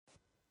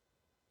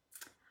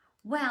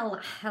Well,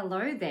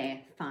 hello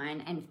there,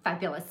 fine and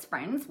fabulous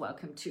friends.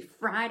 Welcome to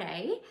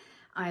Friday.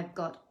 I've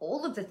got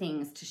all of the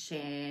things to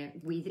share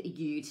with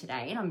you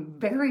today, and I'm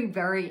very,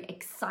 very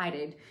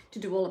excited to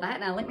do all of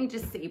that. Now, let me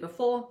just see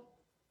before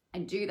I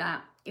do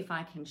that if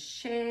I can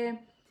share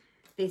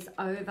this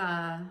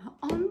over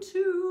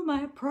onto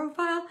my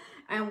profile.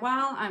 And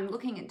while I'm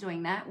looking at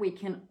doing that, we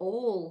can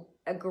all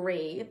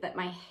agree that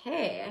my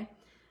hair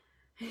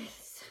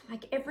is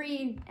like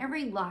every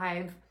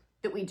live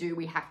that we do,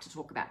 we have to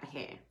talk about the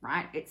hair,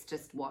 right? It's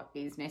just what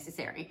is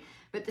necessary.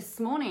 But this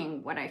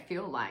morning, what I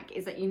feel like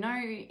is that, in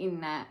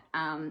that,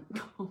 I'm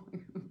gonna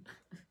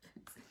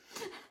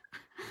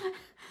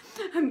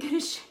I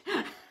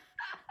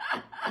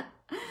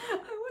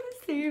want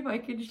to see if I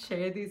can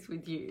share this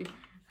with you.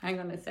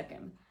 Hang on a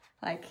second.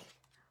 Like,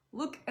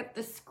 look at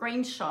the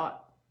screenshot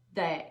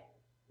that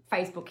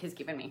Facebook has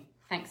given me.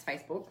 Thanks,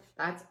 Facebook.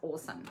 That's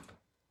awesome.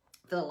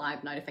 For the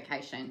live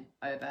notification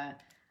over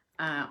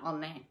on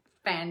there.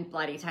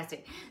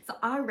 Fan-bloody-tastic. So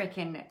I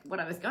reckon what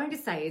I was going to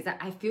say is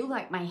that I feel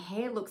like my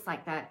hair looks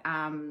like that,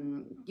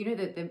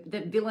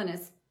 the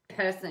villainous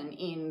person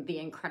in the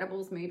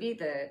Incredibles movie,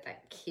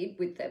 that kid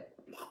with the...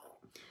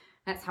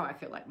 That's how I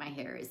feel like my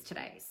hair is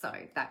today. So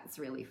that's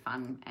really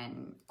fun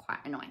and quite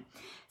annoying.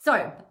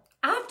 So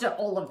after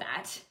all of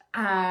that,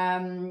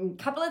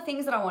 couple of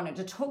things that I wanted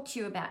to talk to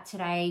you about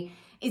today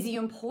is the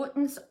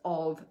importance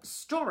of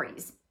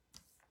stories.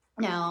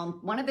 Now,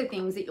 one of the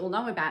things that you'll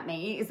know about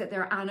me is that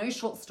there are no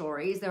short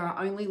stories, there are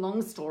only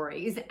long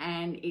stories,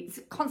 and it's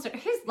constant.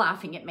 Who's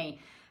laughing at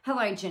me?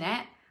 Hello,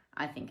 Jeanette.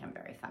 I think I'm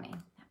very funny.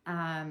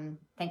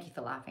 Thank you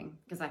for laughing,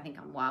 because I think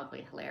I'm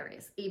wildly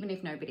hilarious, even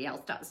if nobody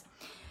else does.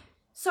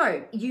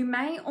 So, you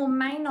may or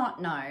may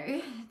not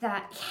know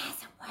that,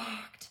 yes, it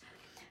worked.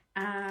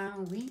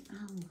 We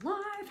are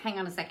live. Hang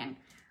on a second.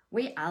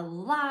 We are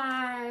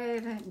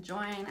live.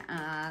 Join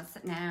us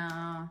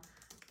now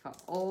for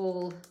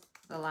all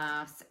the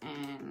laughs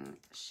and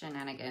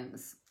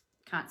shenanigans.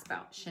 Can't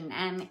spell.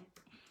 Shenanigans.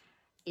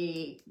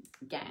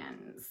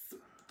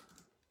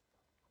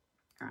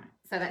 All right,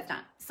 so that's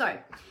done. So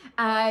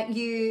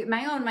you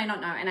may or may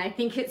not know, and I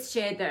think it's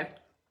shared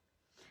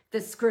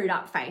the screwed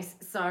up face.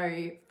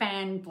 So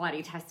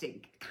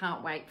fan-bloody-tastic.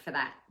 Can't wait for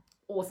that.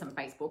 Awesome,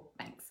 Facebook.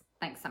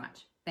 Thanks so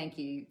much. Thank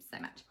you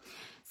so much.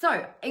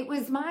 So it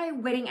was my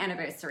wedding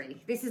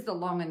anniversary. This is the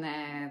long and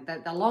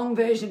the long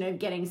version of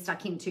getting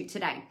stuck into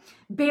today.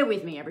 Bear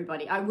with me,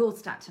 everybody. I will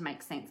start to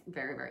make sense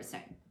very, very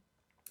soon.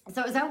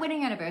 So it was our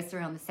wedding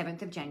anniversary on the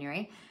 7th of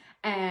January,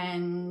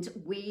 and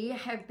we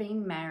have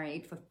been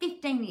married for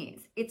 15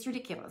 years. It's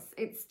ridiculous.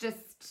 It's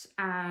just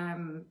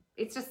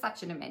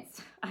such an immense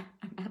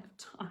amount of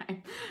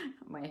time.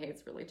 My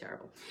hair's really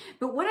terrible.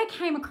 But what I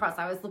came across,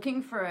 I was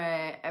looking for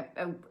a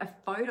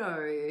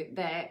photo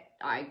that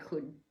I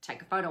could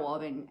take a photo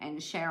of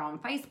and share on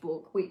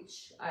Facebook,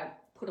 which I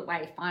put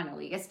away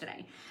finally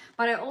yesterday.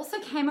 But I also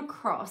came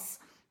across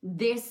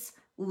this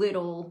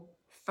little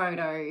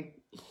photo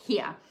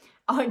here.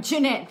 Oh,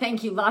 Jeanette,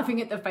 thank you,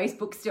 laughing at the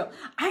Facebook still.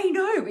 I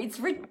know, it's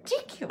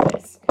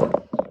ridiculous.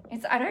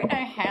 I don't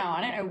know how,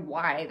 I don't know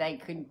why they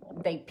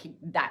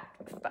picked that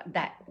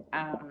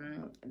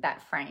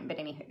frame, but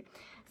anywho.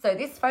 So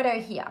this photo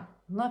here,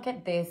 look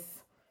at this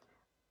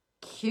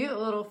cute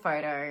little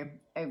photo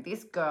of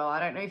this girl. I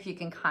don't know if you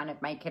can kind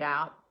of make it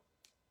out.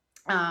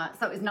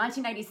 So it was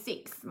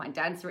 1986. My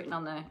dad's written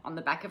on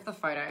the back of the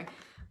photo.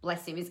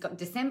 Bless him. He's got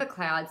December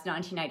clouds,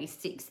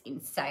 1986 in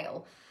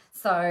Sale.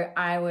 So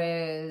I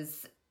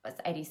was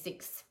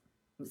 86,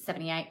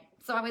 78.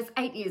 So I was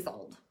 8 years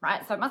old,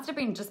 right? So it must have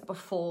been just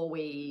before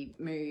we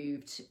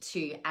moved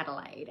to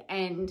Adelaide.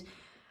 And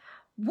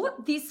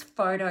what this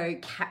photo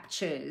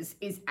captures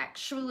is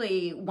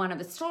actually one of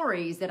the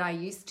stories that I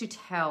used to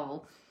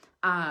tell,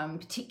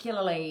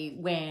 particularly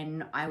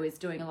when I was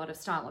doing a lot of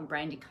style and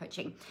branding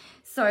coaching.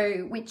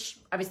 So, which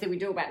obviously we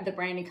do about the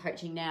branding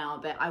coaching now,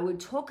 but I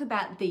would talk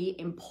about the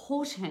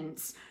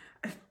importance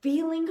of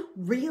feeling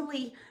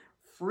really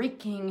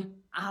freaking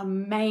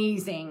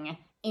amazing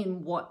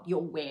in what you're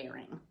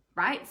wearing,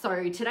 right?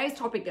 So today's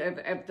topic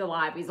of the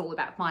live is all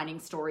about finding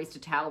stories to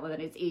tell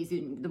that is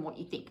easier than what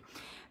you think.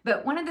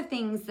 But one of the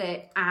things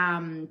that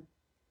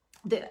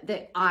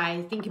that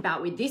I think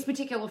about with this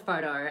particular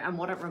photo and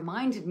what it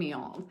reminded me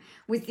of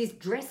was this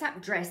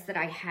dress-up dress that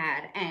I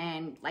had,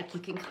 and like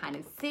you can kind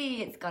of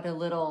see, it's got a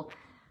little,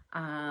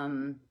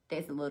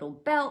 there's a little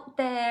belt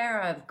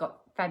there. I've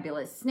got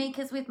fabulous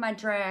sneakers with my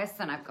dress,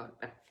 and I've got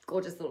a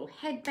gorgeous little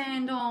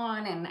headband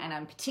on, and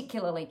I'm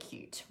particularly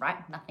cute,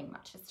 right? Nothing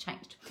much has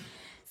changed.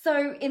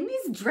 So in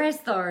this dress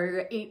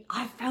though,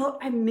 I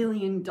felt $1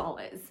 million.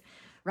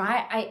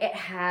 Right? It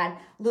had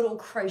little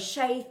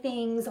crochet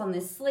things on the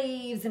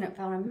sleeves, and it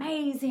felt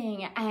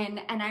amazing. And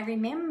I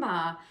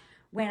remember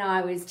when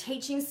I was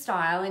teaching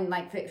style, and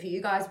like for you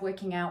guys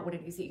working out what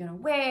it is that you're going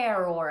to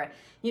wear, or,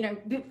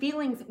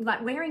 feeling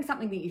like wearing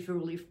something that you feel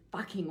really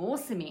fucking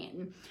awesome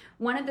in.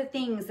 One of the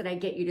things that I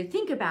get you to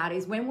think about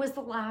is, when was the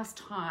last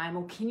time,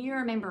 or can you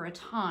remember a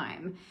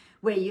time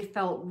where you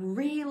felt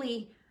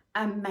really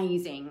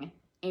amazing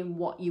in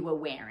what you were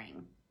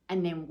wearing?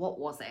 And then what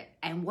was it?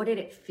 And what did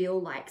it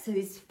feel like? So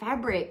this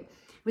fabric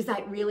was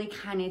like really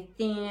kind of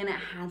thin. It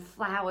had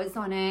flowers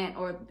on it,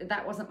 or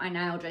that wasn't my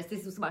nail dress.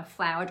 This was my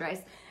flower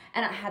dress.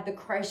 And it had the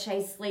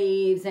crochet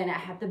sleeves and it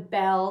had the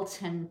belt.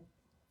 And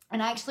I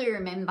actually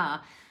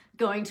remember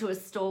going to a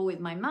store with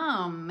my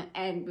mum,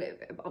 and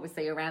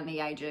obviously around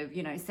the age of,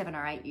 7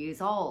 or 8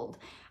 years old.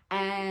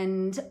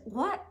 And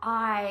what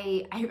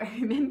I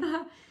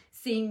remember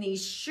seeing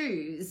these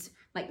shoes,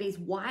 like these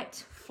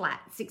white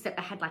flats, except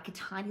they had like a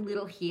tiny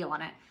little heel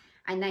on it.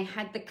 And they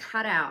had the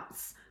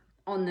cutouts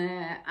on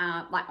the,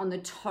 on the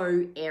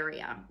toe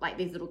area, like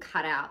these little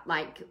cutout,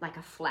 like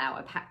a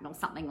flower pattern or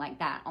something like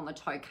that on the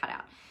toe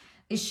cutout.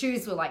 These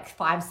shoes were like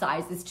 5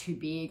 sizes too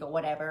big or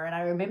whatever. And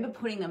I remember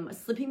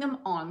slipping them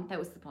on, they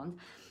were slip-ons,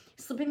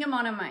 slipping them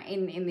on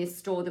in this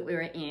store that we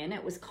were in.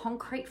 It was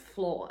concrete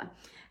floor.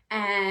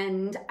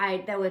 And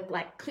they were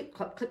like clip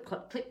clop, clip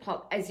clop, clip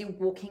clop as you're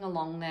walking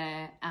along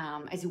the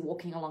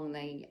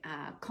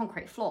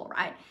concrete floor,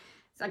 right?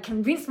 So I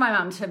convinced my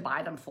mum to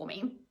buy them for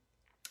me.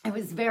 I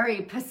was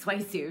very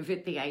persuasive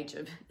at the age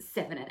of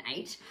 7 and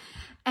 8,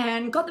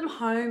 and got them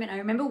home. And I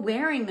remember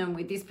wearing them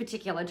with this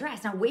particular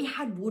dress. Now, we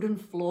had wooden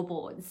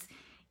floorboards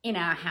in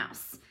our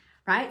house,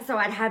 right? So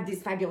I'd have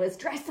this fabulous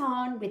dress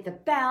on with the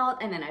belt,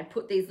 and then I'd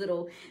put these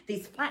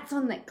flats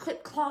on that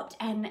clip clopped,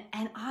 and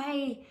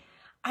I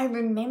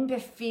remember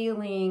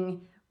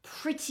feeling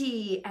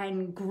pretty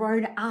and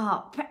grown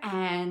up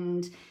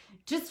and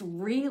just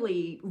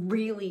really,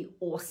 really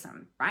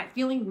awesome, right?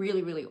 Feeling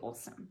really, really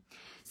awesome.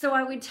 So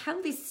I would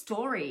tell this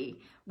story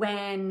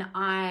when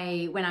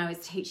I was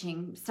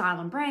teaching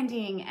style and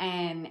branding,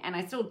 and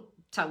I still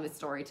tell this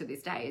story to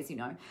this day, as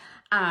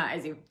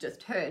you've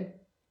just heard,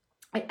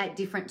 at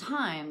different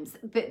times.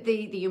 But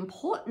the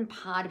important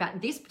part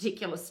about this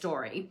particular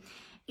story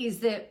is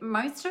that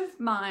most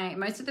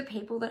of the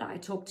people that I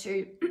talk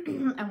to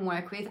and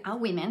work with are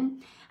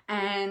women,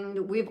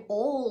 and we've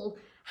all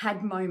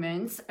had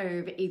moments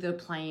of either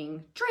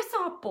playing dress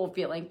up or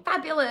feeling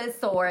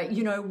fabulous, or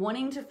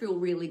wanting to feel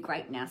really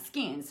great in our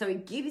skin. So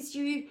it gives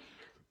you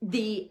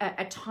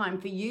a time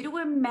for you to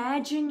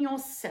imagine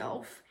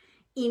yourself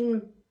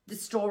in the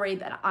story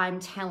that I'm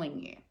telling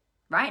you.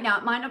 Right? Now,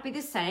 it might not be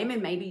the same,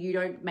 and maybe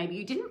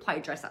you didn't play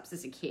dress ups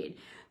as a kid,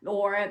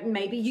 or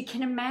maybe you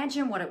can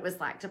imagine what it was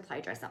like to play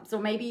dress ups, or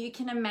maybe you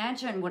can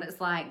imagine what it's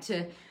like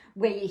to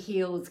wear your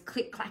heels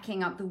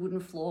click-clacking up the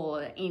wooden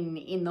floor in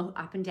the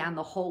up and down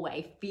the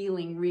hallway,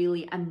 feeling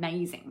really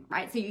amazing,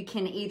 right? So you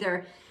can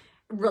either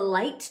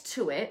relate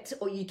to it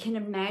or you can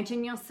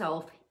imagine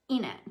yourself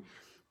in it.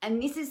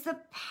 And this is the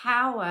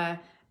power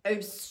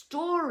of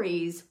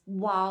stories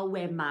while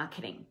we're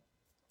marketing.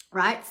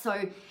 Right?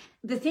 So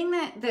the thing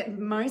that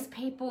most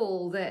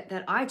people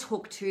that I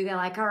talk to, they're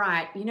like, all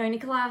right,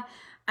 Nicola,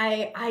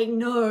 I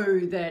know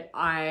that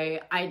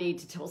I need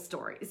to tell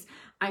stories.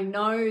 I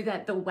know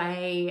that the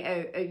way,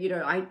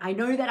 I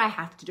know that I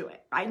have to do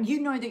it, right?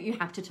 You know that you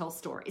have to tell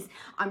stories.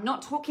 I'm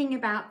not talking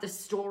about the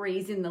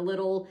stories in the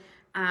little,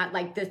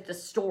 like the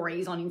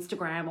stories on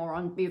Instagram or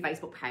on your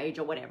Facebook page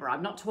or whatever.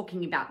 I'm not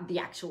talking about the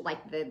actual,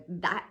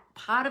 that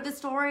part of the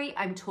story.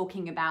 I'm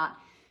talking about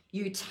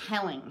you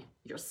telling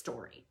your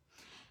story.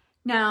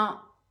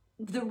 Now,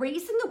 the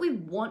reason that we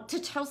want to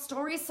tell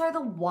stories, so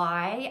the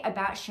why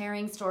about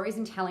sharing stories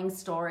and telling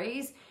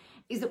stories,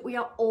 is that we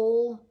are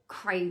all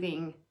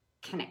craving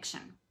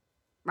connection,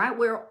 right?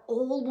 We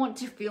all want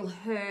to feel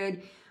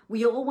heard.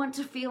 We all want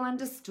to feel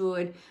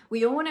understood.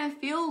 We all want to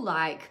feel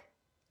like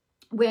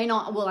we're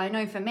not, well, I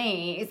know for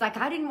me, it's like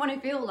I didn't want to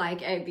feel like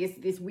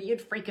this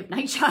weird freak of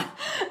nature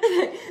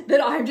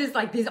that I'm just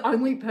like this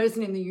only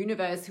person in the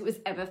universe who has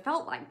ever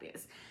felt like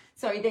this.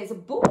 So there's a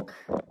book,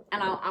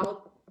 and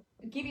I'll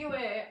give you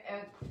a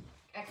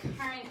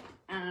current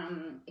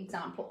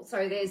example.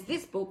 So there's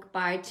this book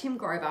by Tim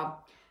Grover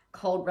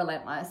called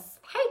Relentless.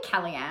 Hey,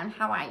 Kellyanne,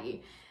 how are you?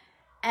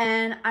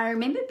 And I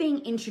remember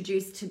being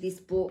introduced to this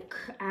book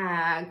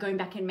going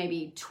back in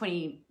maybe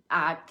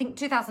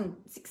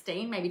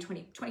 2016, maybe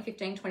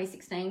 2015,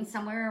 2016,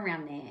 somewhere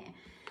around there.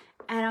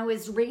 And I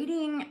was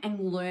reading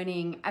and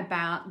learning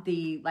about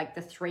the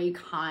 3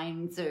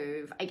 kinds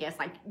of,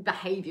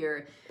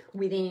 behavior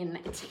within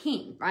a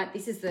team, right?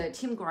 This is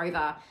Tim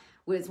Grover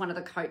was one of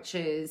the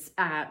coaches,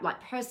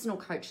 personal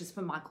coaches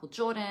for Michael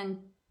Jordan,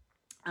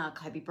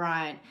 Kobe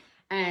Bryant,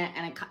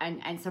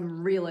 and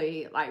some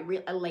really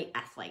real elite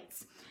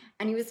athletes.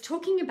 And he was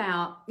talking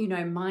about,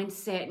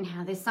 mindset, and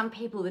how there's some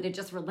people that are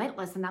just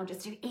relentless and they'll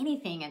just do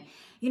anything. And,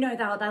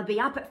 they'll be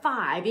up at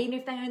 5, even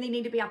if they only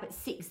need to be up at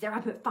 6, they're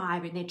up at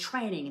 5 and they're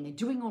training and they're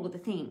doing all of the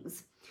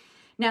things.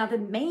 Now, the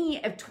me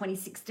of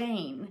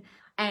 2016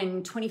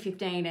 and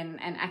 2015, and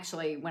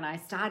actually when I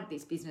started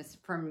this business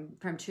from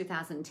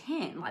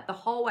 2010, the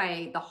whole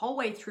way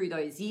through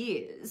those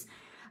years,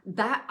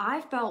 that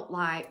I felt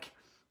like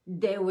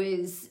there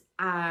was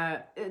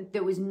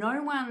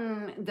no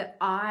one that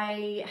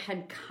I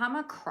had come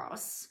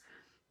across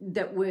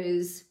that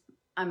was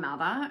a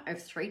mother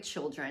of 3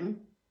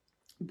 children,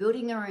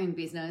 building their own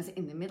business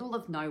in the middle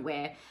of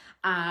nowhere,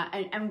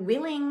 and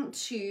willing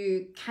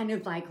to kind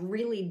of like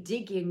really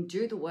dig in,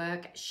 do the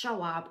work,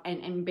 show up,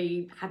 and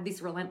have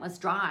this relentless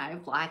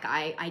drive like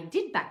I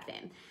did back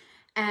then.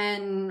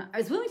 And I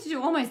was willing to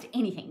do almost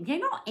anything. Yeah,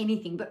 not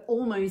anything, but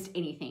almost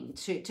anything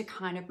to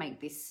kind of make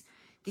this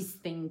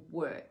thing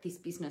work, this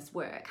business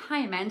work. Hi,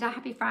 Amanda.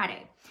 Happy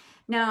Friday.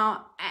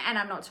 Now, and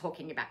I'm not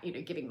talking about,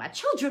 giving my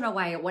children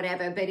away or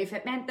whatever, but if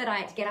it meant that I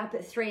had to get up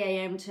at 3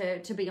 a.m.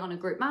 to be on a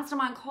group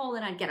mastermind call,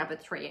 then I'd get up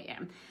at 3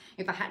 a.m.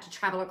 If I had to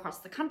travel across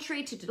the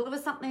country to deliver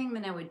something,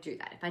 then I would do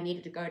that. If I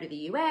needed to go to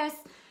the US,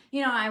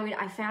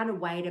 I found a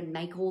way to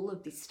make all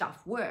of this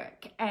stuff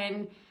work.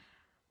 And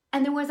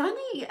there was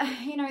only,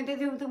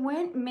 there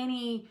weren't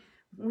many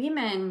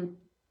women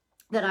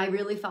that I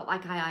really felt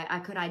like I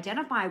could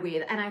identify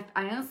with. And I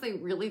honestly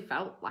really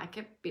felt like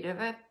a bit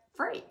of a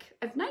freak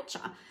of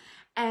nature.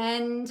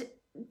 And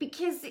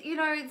because,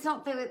 it's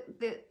not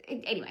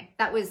anyway,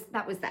 that was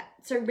that.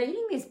 So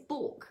reading this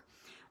book,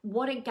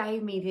 what it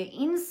gave me the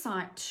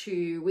insight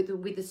to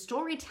with the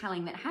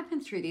storytelling that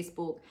happened through this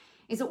book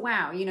is that,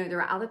 wow,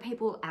 there are other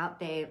people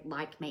out there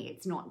like me.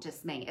 It's not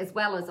just me, as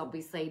well as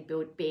obviously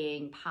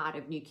being part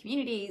of new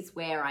communities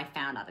where I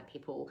found other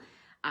people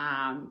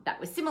that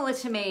were similar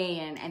to me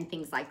and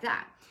things like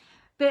that.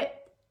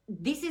 But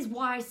this is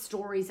why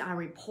stories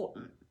are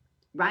important,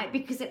 right?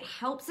 Because it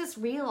helps us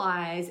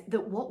realize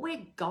that what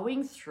we're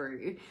going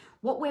through,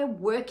 what we're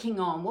working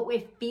on, what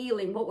we're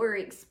feeling, what we're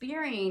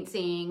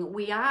experiencing,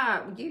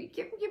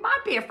 you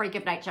might be a freak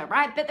of nature,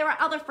 right? But there are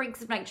other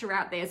freaks of nature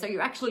out there. So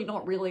you're actually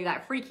not really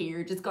that freaky.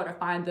 You just got to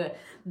find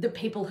the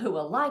people who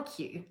are like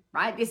you,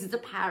 right? This is the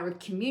power of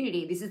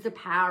community. This is the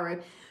power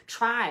of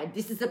tribe.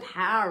 This is the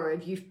power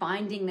of you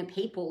finding the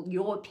people,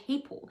 your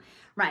people,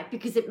 right?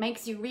 Because it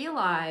makes you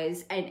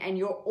realize, and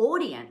your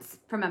audience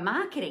from a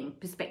marketing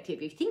perspective,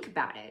 if you think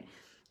about it,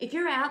 if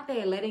you're out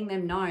there letting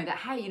them know that,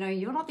 hey,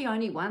 you're not the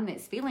only one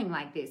that's feeling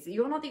like this.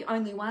 You're not the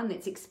only one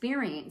that's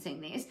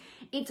experiencing this.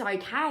 It's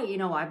okay.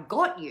 I've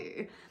got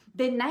you.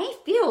 Then they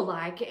feel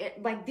like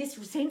this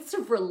sense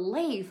of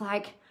relief,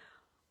 like,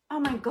 oh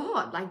my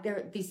God, like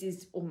this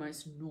is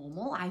almost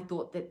normal. I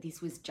thought that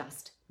this was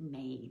just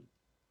me.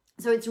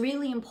 So it's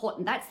really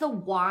important. That's the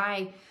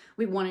why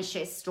we want to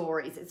share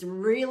stories. It's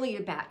really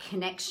about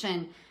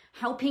connection,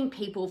 helping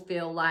people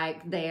feel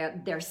like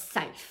they're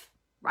safe,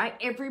 right?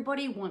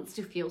 Everybody wants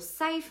to feel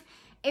safe.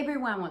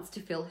 Everyone wants to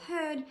feel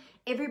heard.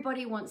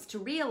 Everybody wants to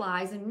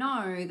realize and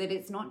know that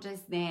it's not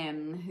just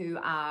them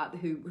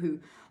who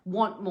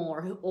want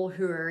more or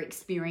who are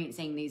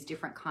experiencing these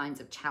different kinds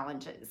of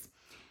challenges.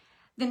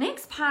 The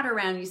next part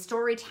around your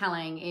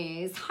storytelling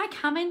is, hi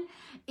Carmen,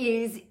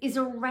 is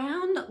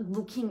around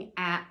looking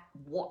at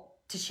what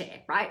to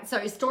share, right?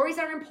 So stories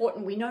are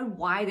important. We know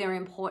why they're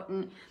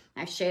important.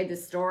 I've shared the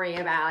story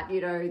about,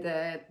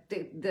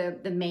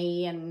 the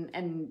me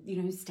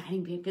and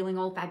standing, feeling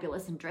all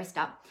fabulous and dressed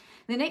up.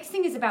 The next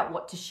thing is about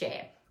what to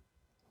share.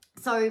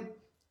 So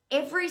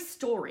every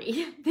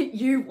story that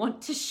you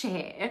want to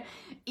share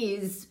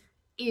is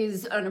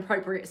an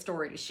appropriate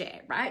story to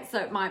share, right? So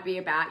it might be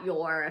about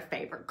your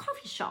favorite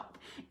coffee shop.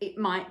 It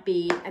might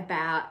be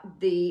about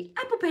the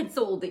Apple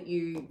Pencil that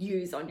you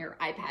use on your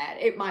iPad.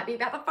 It might be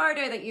about the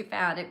photo that you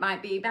found. It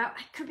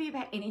could be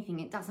about anything.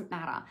 It doesn't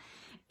matter.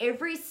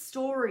 Every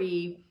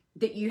story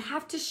that you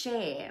have to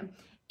share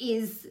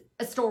is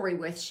a story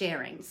worth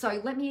sharing.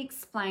 So let me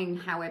explain,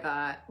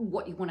 however,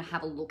 what you want to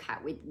have a look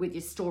at with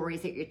your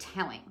stories that you're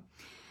telling.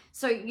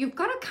 So you've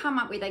got to come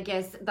up with, I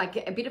guess, like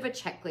a bit of a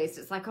checklist.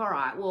 It's like, all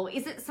right, well,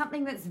 is it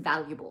something that's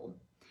valuable,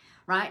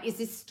 right? Is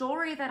this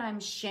story that I'm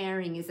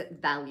sharing, is it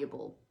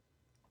valuable?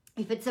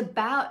 If it's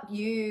about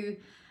you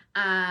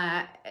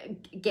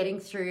getting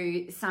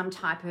through some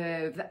type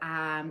of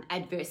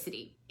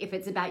adversity, if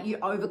it's about you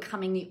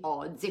overcoming the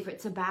odds, if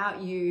it's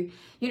about you,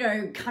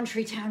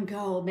 country town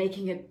girl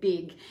making it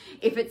big,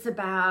 if it's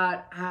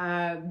about,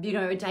 a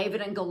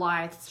David and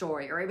Goliath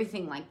story or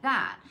everything like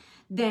that,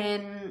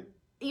 then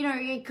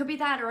it could be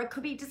that, or it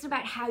could be just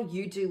about how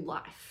you do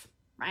life,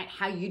 right?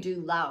 How you do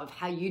love,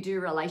 how you do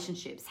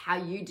relationships, how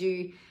you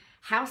do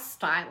house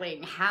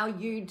styling, how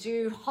you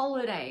do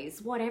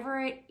holidays, whatever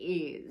it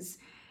is.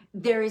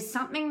 There is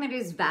something that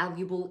is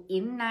valuable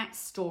in that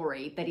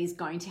story that is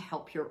going to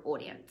help your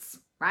audience,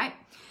 right?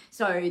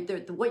 So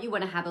what you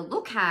want to have a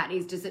look at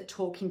is, does it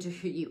talk into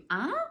who you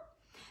are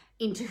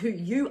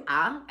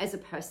as a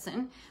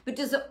person, but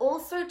does it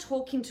also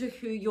talk into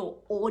who your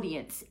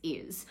audience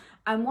is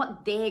and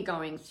what they're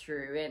going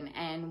through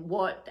and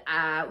what,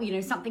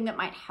 something that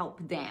might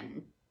help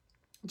them?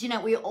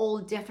 We all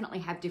definitely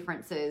have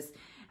differences,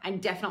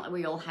 and definitely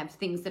we all have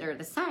things that are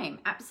the same,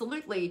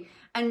 absolutely.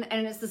 And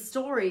it's the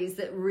stories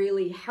that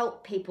really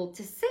help people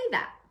to see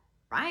that,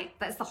 right?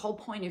 That's the whole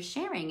point of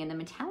sharing and them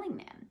and telling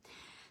them.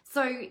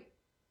 So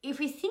if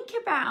we think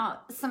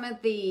about some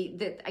of the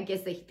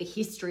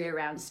history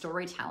around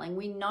storytelling,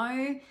 we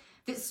know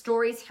that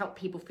stories help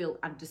people feel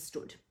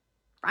understood,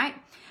 right?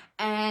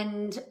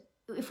 And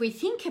if we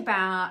think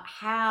about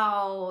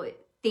how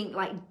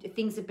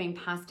things have been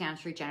passed down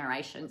through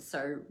generations.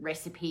 So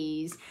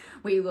recipes,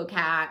 we look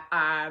at,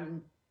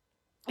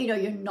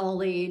 your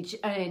knowledge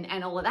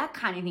and all of that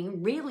kind of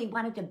thing. Really,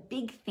 one of the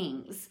big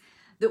things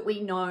that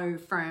we know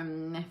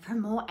from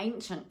more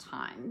ancient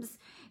times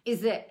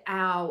is that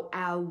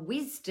our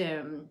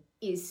wisdom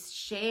is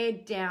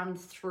shared down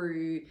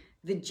through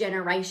the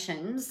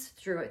generations,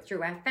 through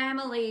our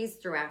families,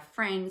 through our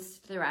friends,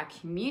 through our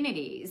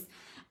communities.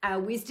 Our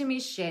wisdom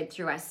is shared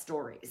through our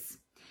stories.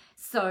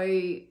 So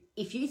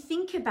if you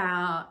think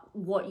about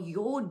what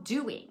you're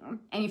doing,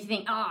 and if you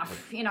think,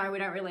 we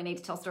don't really need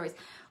to tell stories.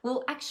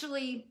 Well,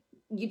 actually,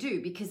 you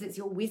do, because it's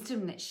your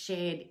wisdom that's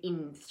shared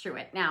in through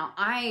it. Now,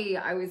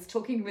 I was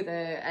talking with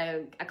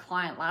a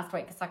client last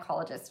week, a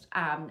psychologist,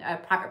 a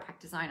private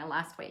practice owner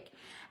last week,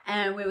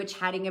 and we were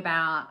chatting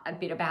a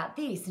bit about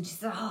this, and she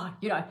said,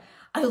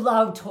 I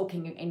love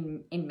talking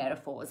in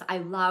metaphors. I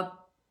love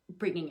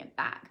bringing it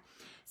back.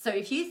 So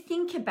if you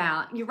think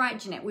about, you're right,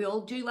 Jeanette, we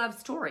all do love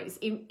stories,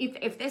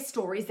 if there's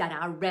stories that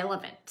are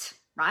relevant,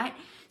 right?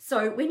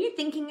 So when you're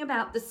thinking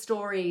about the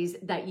stories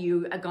that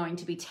you are going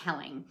to be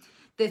telling,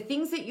 the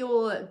things that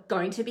you're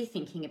going to be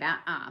thinking about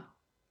are,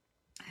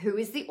 who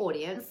is the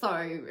audience?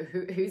 So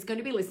who's going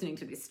to be listening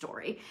to this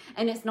story?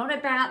 And it's not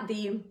about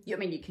you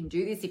can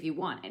do this if you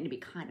want, and it'd be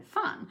kind of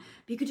fun.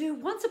 But you could do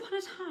once upon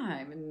a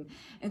time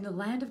in the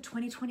land of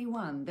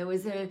 2021, there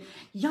was a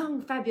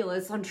young,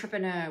 fabulous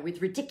entrepreneur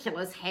with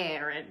ridiculous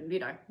hair and,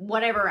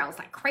 whatever else,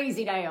 like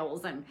crazy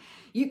nails. And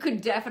you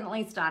could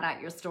definitely start out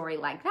your story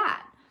like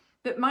that.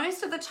 But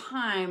most of the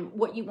time,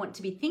 what you want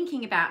to be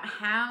thinking about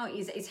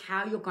is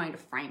how you're going to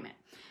frame it.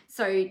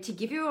 So to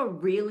give you a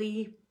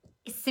really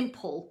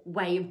simple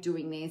way of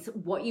doing this,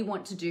 what you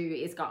want to do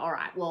is go, all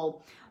right,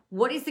 well,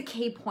 what is the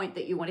key point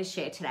that you want to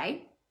share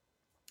today?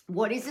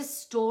 What is a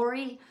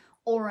story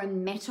or a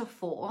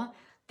metaphor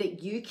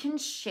that you can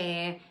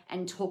share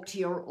and talk to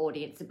your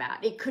audience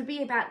about? It could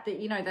be about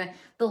the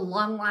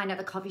long line at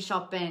the coffee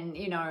shop, and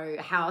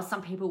how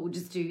some people will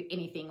just do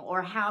anything,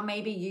 or how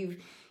maybe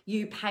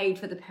you paid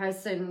for the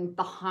person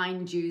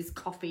behind you's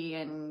coffee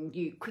and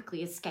you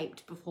quickly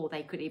escaped before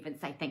they could even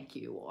say thank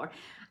you, or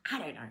I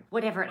don't know,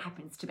 whatever it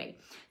happens to be.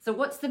 So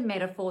what's the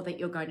metaphor that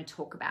you're going to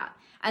talk about?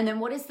 And then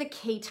what is the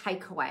key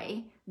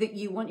takeaway that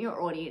you want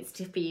your audience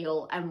to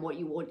feel, and what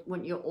you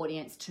want your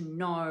audience to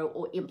know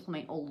or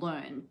implement or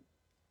learn?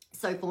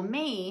 So for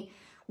me,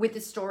 with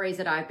the stories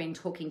that I've been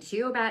talking to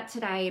you about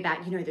today,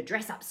 about, the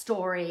dress up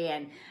story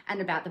and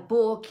about the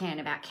book and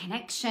about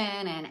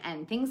connection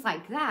and things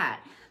like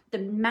that, the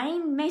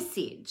main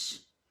message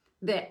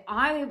that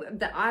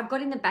I've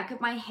got in the back of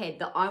my head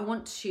that I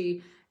want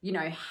to,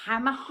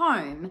 hammer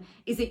home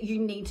is that you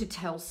need to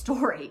tell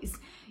stories.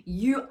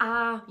 You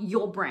are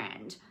your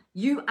brand.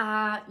 You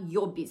are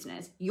your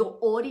business. Your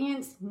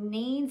audience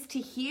needs to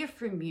hear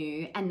from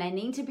you, and they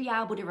need to be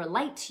able to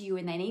relate to you,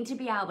 and they need to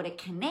be able to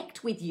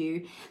connect with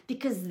you,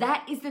 because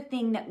that is the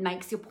thing that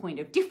makes your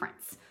point of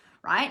difference.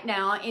 Right?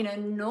 Now, in a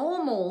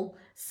normal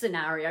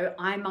scenario,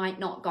 I might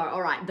not go,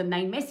 all right, the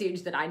main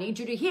message that I need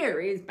you to hear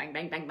is bang,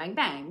 bang, bang, bang,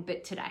 bang.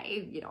 But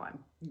today, I'm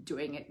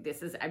doing it.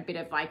 This is a bit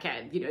of like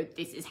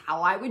this is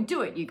how I would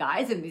do it, you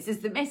guys. And this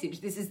is the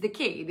message. This is the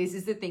key. This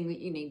is the thing that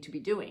you need to be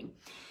doing.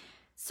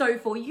 So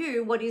for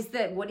you, what is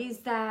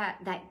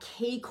that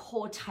key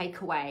core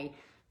takeaway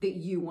that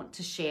you want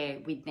to share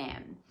with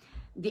them?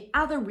 The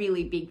other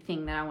really big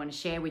thing that I want to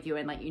share with you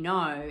and let you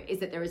know is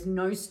that there is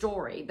no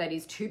story that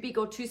is too big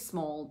or too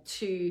small,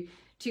 too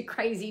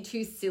crazy,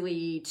 too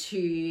silly,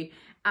 too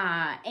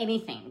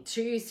anything,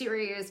 too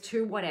serious,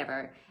 too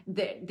whatever,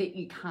 that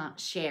you can't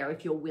share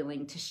if you're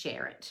willing to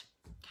share it.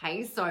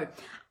 Okay, so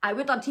I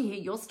would love to hear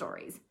your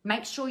stories.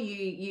 Make sure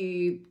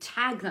you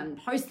tag them,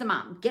 post them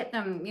up, get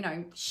them,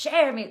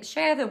 share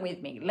them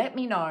with me. Let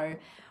me know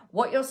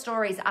what your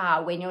stories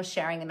are when you're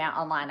sharing them out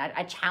online.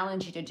 I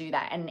challenge you to do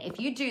that. And if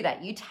you do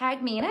that, you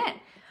tag me in it,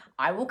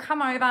 I will come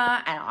over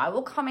and I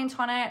will comment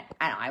on it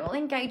and I will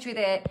engage with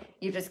it.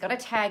 You've just got to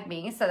tag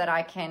me so that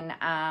I can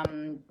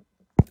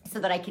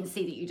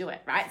see that you do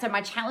it, right? So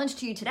my challenge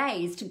to you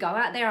today is to go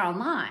out there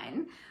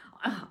online.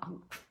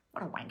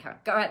 What a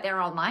wanker. Go out there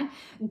online.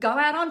 Go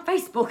out on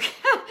Facebook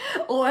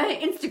or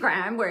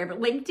Instagram, wherever,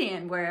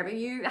 LinkedIn, wherever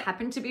you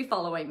happen to be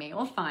following me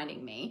or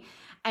finding me,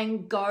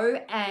 and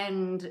go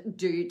and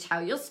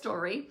tell your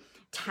story,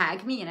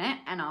 tag me in it,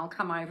 and I'll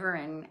come over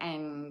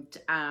and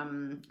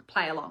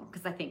play along,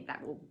 because I think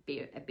that will be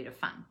a bit of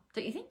fun.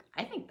 Don't you think?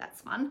 I think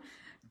that's fun.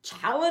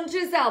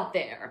 Challenges out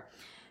there.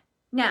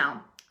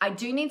 Now, I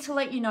do need to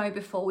let you know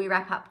before we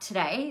wrap up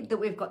today that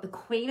we've got the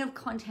Queen of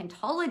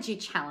Contentology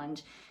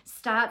Challenge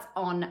starts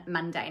on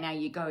Monday. Now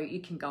you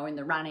can go in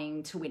the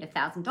running to win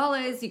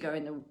 $1,000. You go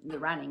in the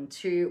running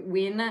to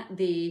win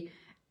the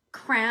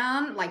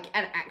crown, like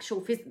an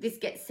actual, this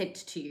gets sent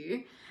to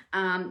you.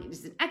 It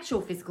is an actual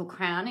physical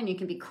crown, and you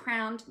can be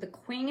crowned the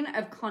Queen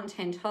of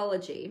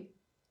Contentology.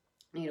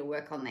 I need to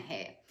work on the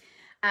hair.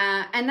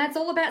 And that's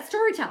all about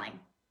storytelling,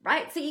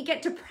 right? So you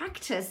get to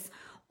practice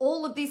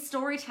all of this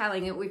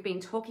storytelling that we've been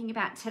talking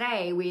about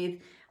today with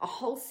a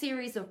whole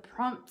series of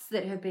prompts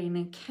that have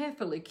been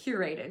carefully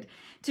curated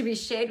to be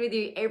shared with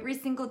you every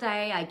single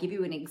day. I give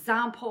you an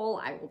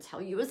example. I will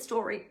tell you a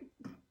story.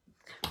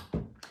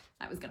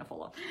 That was going to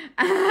fall off.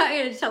 I'm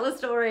going to tell a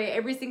story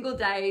every single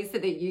day so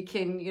that you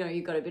can,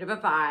 you've got a bit of a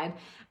vibe.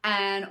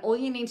 And all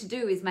you need to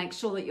do is make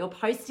sure that you're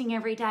posting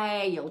every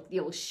day.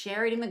 You'll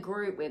share it in the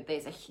group where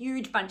there's a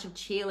huge bunch of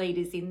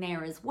cheerleaders in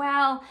there as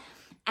well.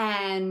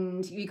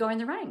 And you go in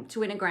the ring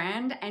to win a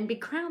grand and be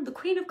crowned the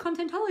queen of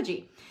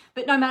contentology.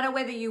 But no matter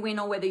whether you win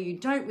or whether you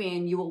don't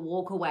win, you will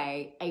walk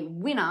away a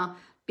winner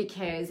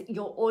because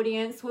your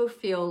audience will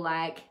feel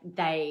like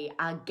they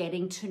are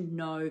getting to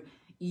know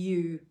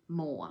you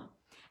more.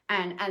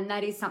 And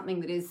that is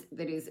something that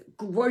is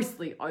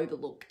grossly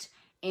overlooked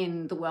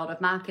in the world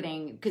of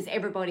marketing, because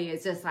everybody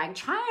is just like,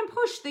 try and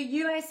push the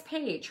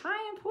USP,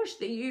 try and push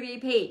the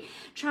UVP,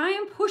 try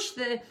and push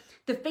the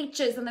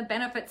features and the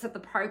benefits of the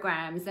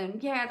programs.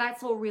 And yeah,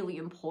 that's all really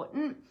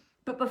important.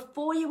 But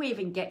before you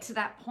even get to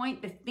that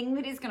point, the thing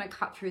that is going to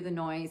cut through the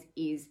noise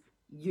is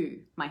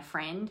you, my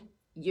friend,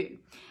 you.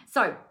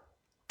 So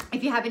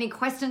if you have any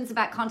questions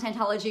about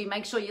Contentology,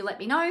 make sure you let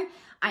me know.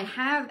 I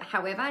have,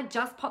 however,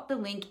 just popped the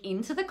link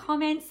into the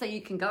comments so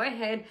you can go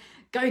ahead,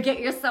 go get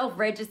yourself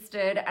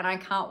registered, and I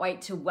can't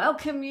wait to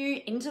welcome you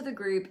into the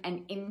group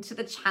and into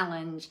the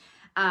challenge.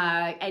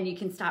 And you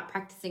can start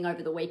practicing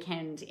over the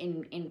weekend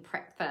in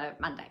prep for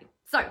Monday.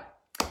 So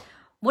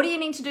what do you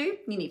need to do?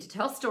 You need to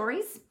tell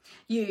stories.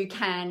 You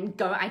can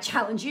go, I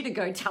challenge you to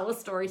go tell a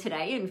story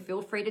today, and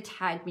feel free to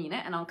tag me in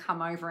it and I'll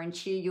come over and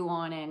cheer you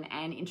on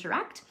and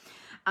interact.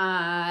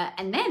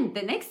 And then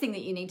the next thing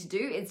that you need to do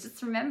is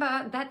just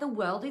remember that the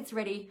world is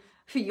ready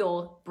for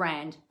your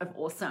brand of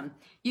awesome.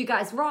 You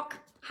guys rock.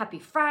 Happy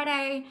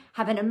Friday.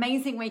 Have an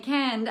amazing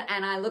weekend.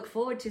 And I look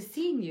forward to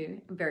seeing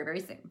you very, very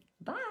soon.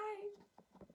 Bye.